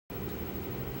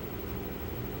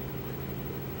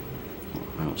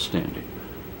Outstanding.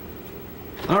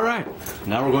 All right,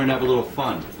 now we're going to have a little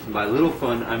fun. By little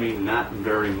fun, I mean not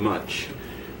very much.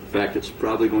 In fact, it's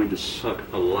probably going to suck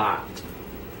a lot.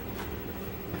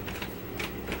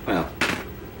 Well,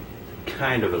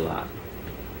 kind of a lot,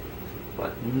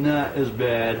 but not as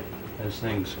bad as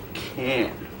things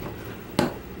can.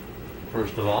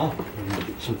 First of all, we're going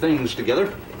to get some things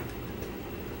together.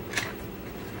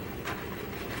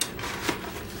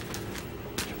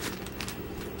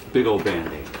 Big old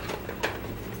Band-Aid.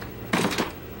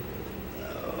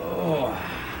 Oh.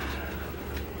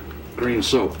 Green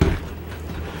soap.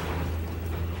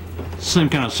 Same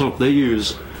kind of soap they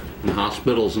use in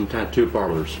hospitals and tattoo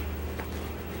parlors.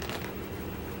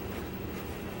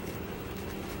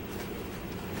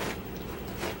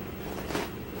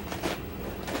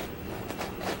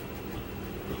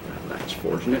 Well, that's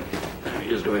fortunate. Let me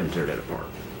just go ahead and tear that apart.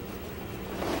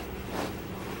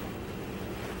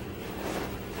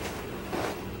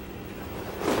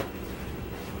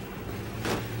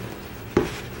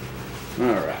 All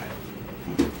right.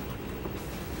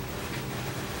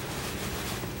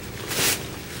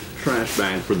 Trash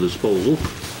bag for disposal.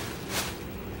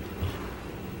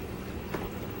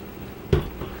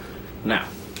 Now,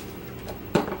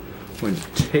 I'm going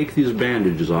to take these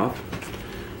bandages off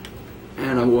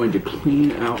and I'm going to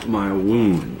clean out my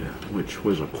wound, which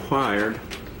was acquired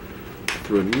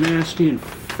through a nasty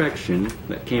infection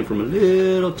that came from a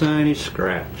little tiny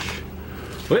scratch,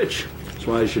 which is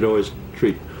why you should always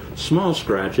treat small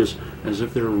scratches as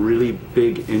if they're really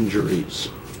big injuries.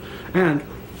 And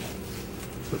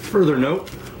a further note,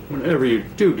 whenever you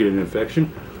do get an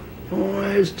infection,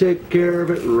 always take care of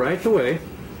it right away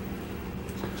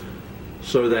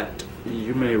so that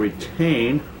you may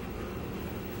retain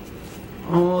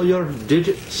all your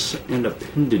digits and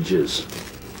appendages.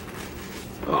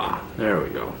 Ah, there we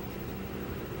go.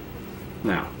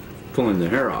 Now, pulling the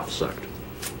hair off sucked.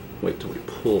 Wait till we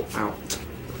pull out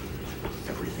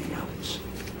everything else.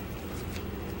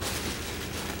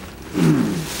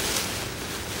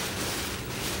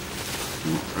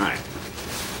 Alright.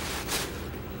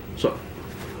 So,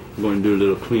 I'm going to do a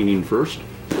little cleaning first.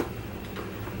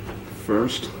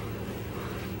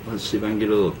 Let's see if I can get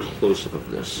a little close-up of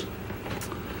this.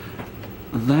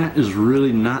 That is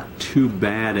really not too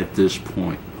bad at this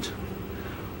point.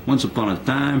 Once upon a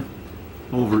time,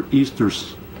 over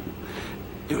Easter's,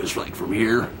 it was like from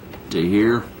here to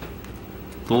here.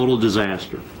 Total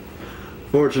disaster.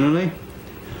 Fortunately,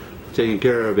 taking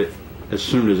care of it as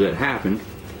soon as it happened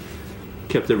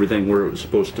kept everything where it was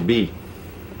supposed to be.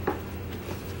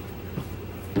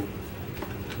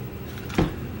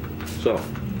 So,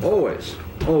 always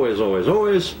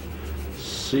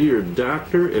see your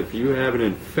doctor if you have an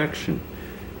infection.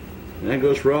 And that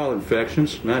goes for all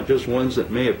infections, not just ones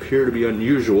that may appear to be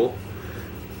unusual,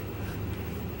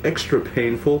 extra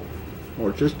painful,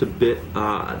 or just a bit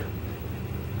odd.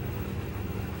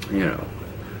 You know,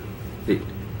 the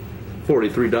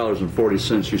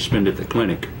 $43.40 you spend at the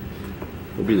clinic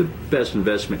will be the best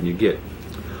investment you get.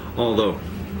 Although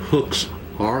hooks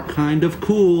are kind of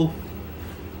cool,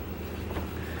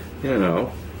 you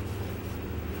know,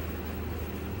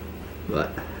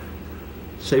 but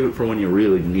save it for when you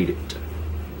really need it.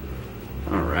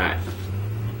 All right.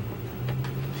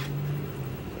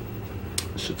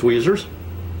 So tweezers,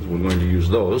 we're going to use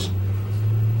those.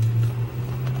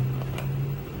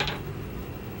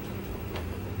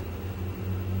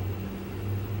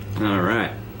 All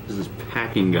right, this is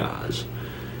packing gauze.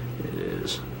 It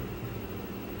is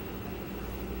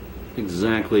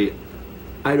exactly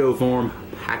iodoform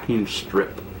packing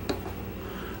strip.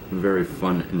 Very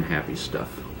fun and happy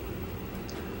stuff.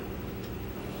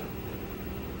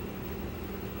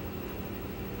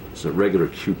 It's a regular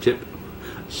Q-tip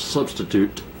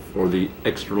substitute for the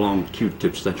extra long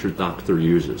Q-tips that your doctor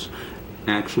uses.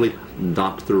 Actually,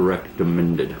 doctor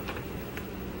recommended.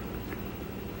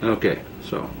 Okay,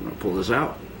 so I'm going to pull this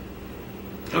out.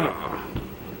 Ah.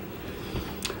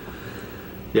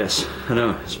 Yes, I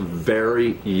know, it's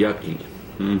very yucky.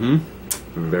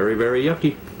 Very, very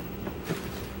yucky.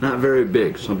 Not very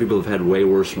big. Some people have had way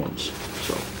worse ones.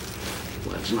 So,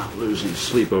 let's not lose any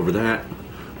sleep over that.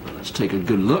 Let's take a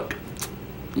good look.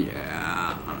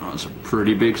 Yeah, I know, it's a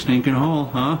pretty big stinking hole,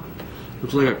 huh?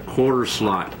 Looks like a quarter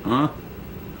slot, huh?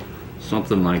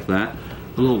 Something like that.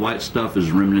 The little white stuff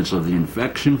is remnants of the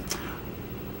infection.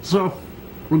 So,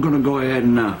 we're going to go ahead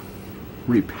and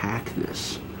repack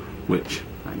this, which,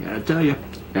 I gotta tell you,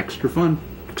 extra fun,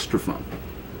 extra fun.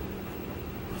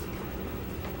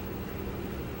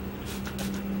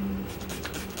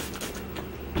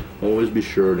 Always be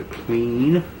sure to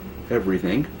clean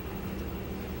everything.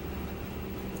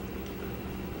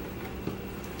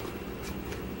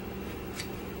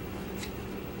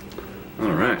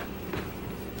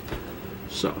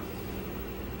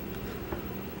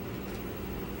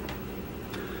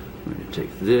 I'm going to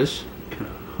take this, kind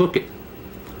of hook it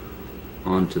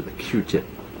onto the Q-tip.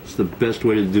 It's the best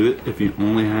way to do it if you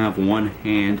only have one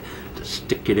hand to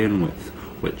stick it in with,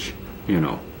 which, you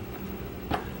know,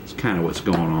 it's kind of what's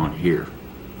going on here.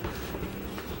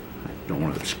 I don't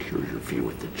want to obscure your view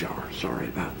with the jar. Sorry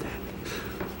about that.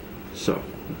 So,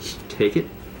 let's take it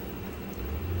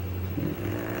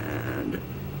and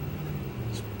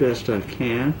as best I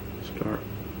can start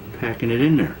packing it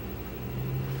in there.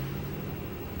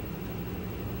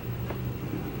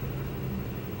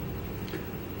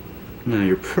 Now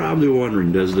you're probably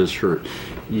wondering, does this hurt?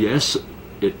 Yes,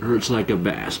 it hurts like a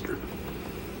bastard.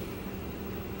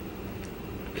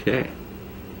 Okay.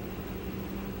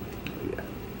 We got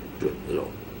a good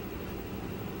little.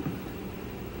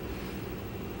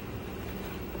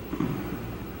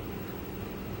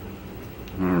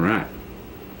 All right.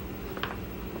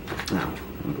 Now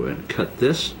I'll go ahead and cut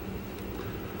this.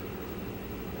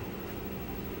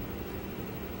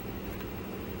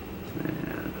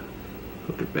 And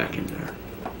hook it back in there.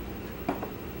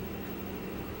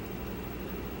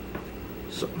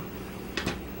 So,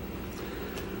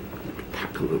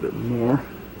 pack a little bit more.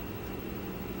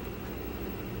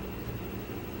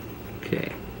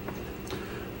 Okay.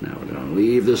 Now we're going to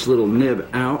leave this little nib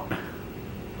out.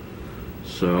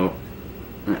 So,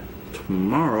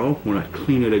 tomorrow when I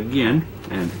clean it again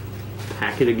and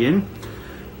pack it again,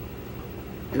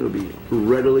 it'll be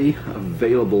readily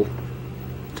available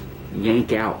to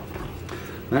yank out.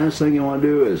 Last thing you want to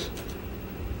do is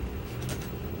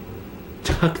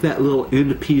tuck that little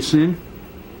end piece in,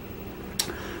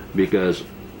 because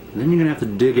then you're going to have to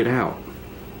dig it out,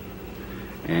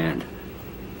 and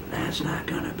that's not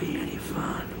going to be any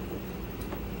fun.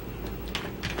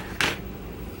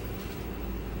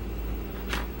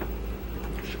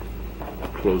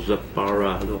 Close up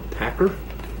our little packer.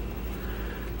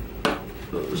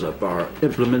 Close up our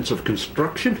implements of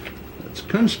construction. It's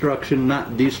construction,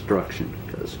 not destruction,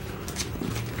 because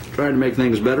trying to make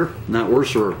things better, not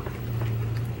worse.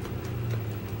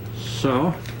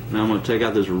 So now I'm going to take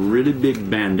out this really big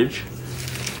bandage,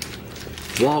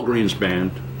 Walgreens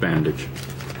bandage.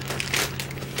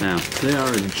 Now they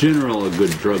are in general a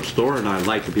good drugstore, and I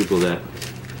like the people that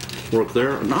work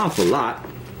there an awful lot.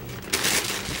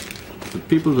 The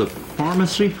people at the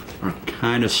pharmacy are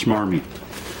kind of smarmy,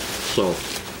 so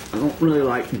I don't really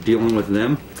like dealing with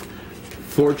them.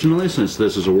 Fortunately, since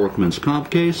this is a workman's comp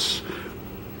case,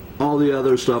 all the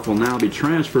other stuff will now be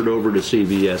transferred over to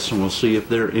CVS, and we'll see if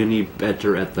they're any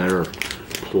better at their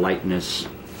politeness.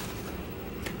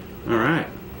 Alright.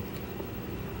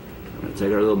 I'm going to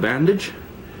take our little bandage,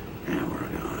 and we're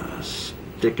going to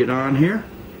stick it on here.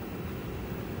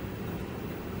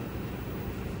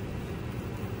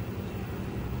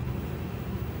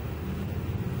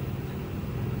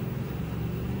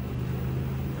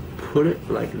 Put it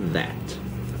like that.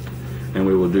 And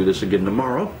we will do this again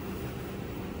tomorrow,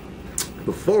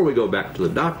 before we go back to the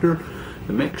doctor,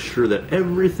 to make sure that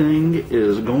everything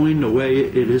is going the way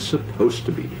it is supposed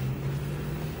to be.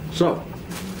 So,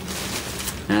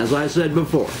 as I said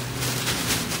before,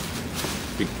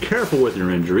 be careful with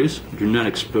your injuries. Do not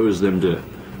expose them to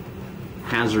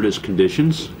hazardous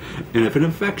conditions. And if an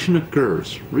infection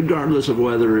occurs, regardless of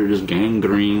whether it is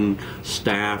gangrene,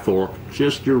 staph, or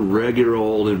just your regular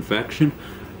old infection,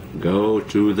 go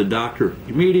to the doctor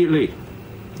immediately.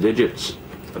 Digits,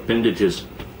 appendages,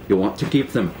 you want to keep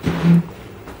them.